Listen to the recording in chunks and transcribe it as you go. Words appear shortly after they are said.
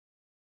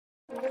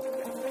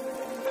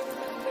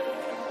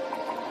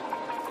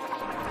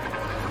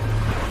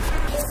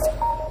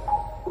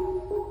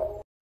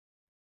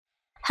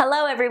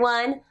Hello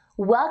everyone!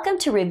 Welcome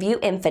to Review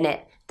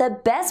Infinite,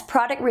 the best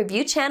product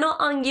review channel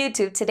on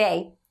YouTube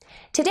today.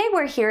 Today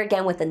we're here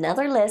again with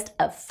another list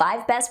of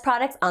 5 best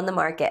products on the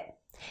market.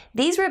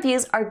 These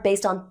reviews are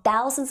based on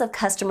thousands of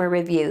customer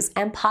reviews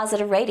and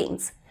positive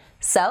ratings.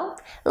 So,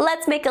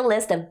 let's make a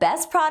list of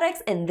best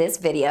products in this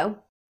video.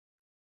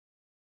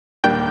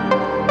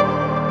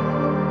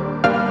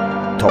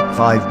 Top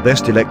 5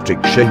 Best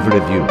Electric Shaver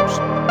Reviews.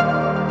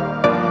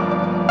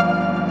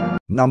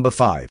 Number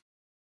 5.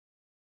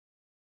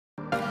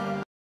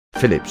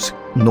 Philips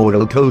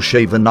Norelco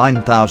Shaver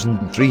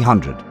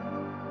 9300.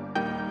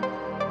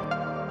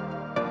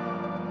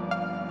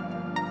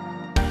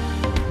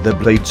 The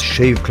blades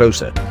shave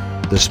closer.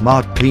 The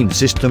Smart Clean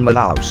system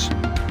allows.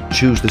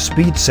 Choose the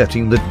speed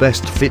setting that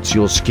best fits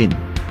your skin.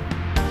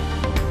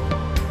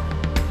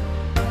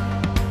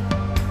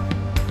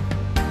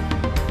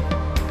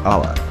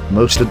 Our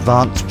most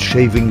advanced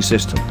shaving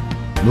system.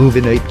 Move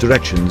in 8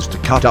 directions to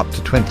cut up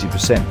to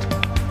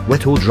 20%.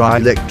 Wet or dry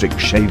electric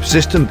shave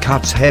system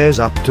cuts hairs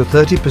up to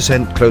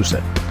 30%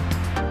 closer.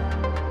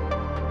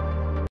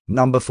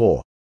 Number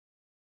 4.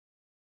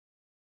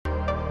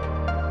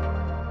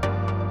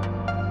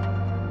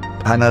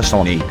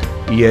 Panasonic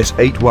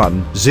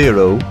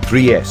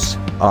ES8103S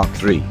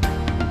R3.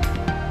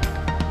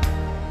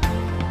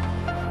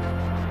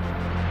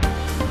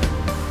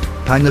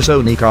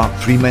 Panasonic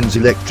R3 Men's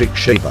Electric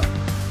Shaver.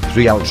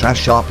 3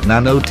 ultra-sharp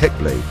nanotech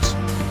blades.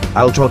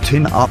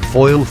 Ultra-thin art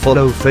foil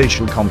follow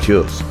facial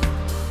contours.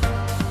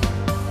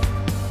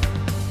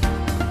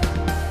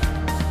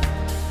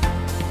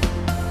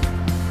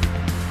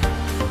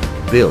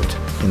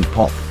 Built-in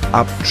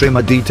pop-up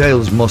trimmer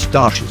details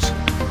mustaches.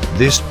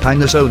 This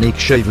Panasonic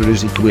shaver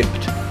is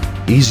equipped.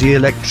 Easy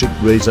electric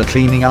razor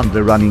cleaning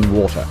under running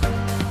water.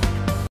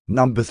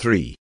 Number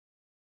 3.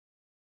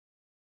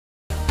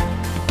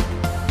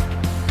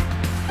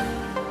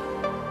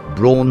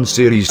 Braun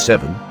Series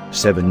 7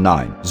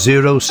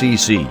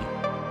 790cc.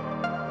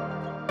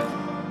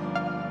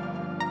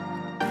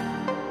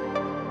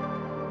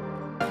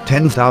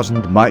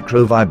 "10,000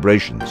 micro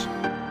vibrations.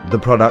 The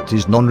product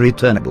is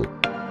non-returnable.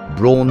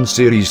 Braun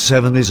Series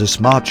 7 is a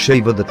smart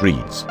shaver that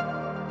reads.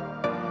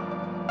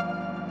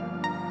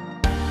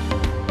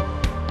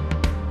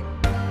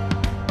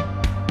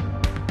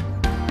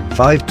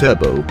 Five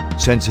turbo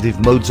sensitive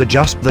modes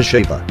adjust the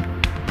shaver.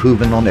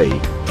 Proven on a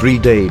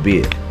 3-day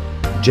beard.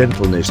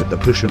 Gentleness at the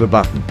push of a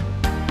button.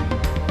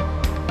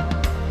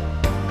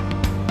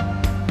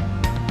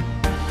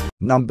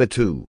 Number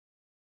 2.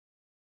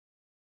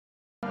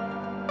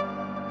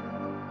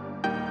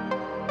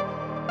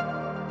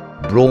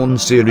 Braun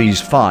Series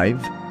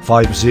 5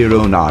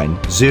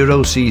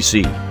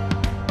 5090cc.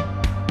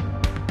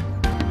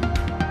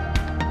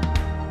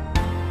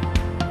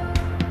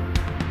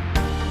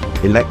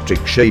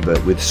 Electric shaver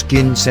with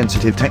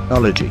skin-sensitive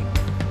technology.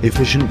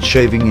 Efficient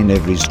shaving in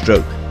every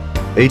stroke.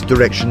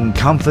 8-direction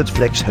comfort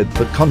flex head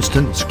for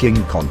constant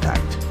skin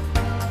contact.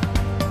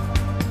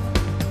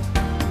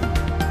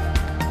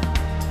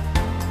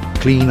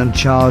 Clean and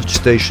charged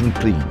station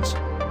cleans.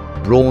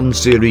 Braun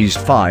Series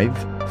 5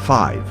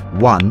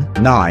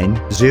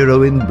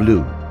 5190 in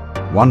blue.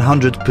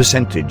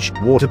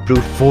 100%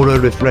 waterproof for a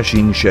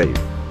refreshing shave.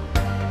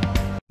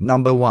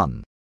 Number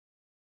 1.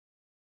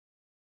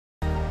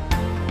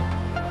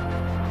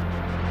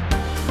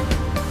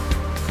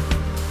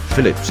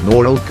 Philips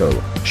Norelco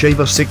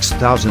Shaver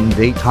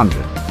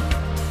 6800.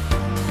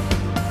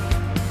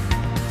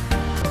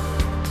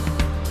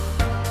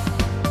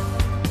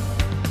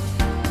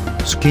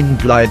 Skin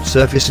glide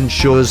surface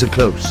ensures a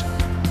close.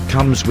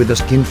 Comes with a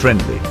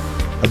skin-friendly,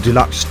 a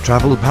deluxe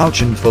travel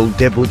pouch and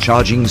foldable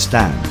charging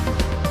stand.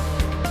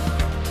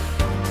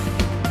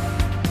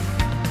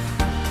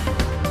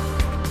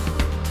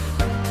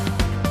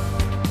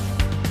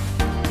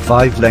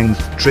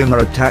 Five-length trimmer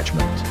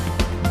attachment.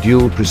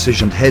 Dual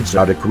precision heads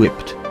are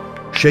equipped.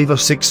 Shaver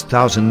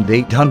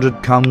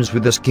 6800 comes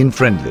with a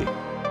skin-friendly,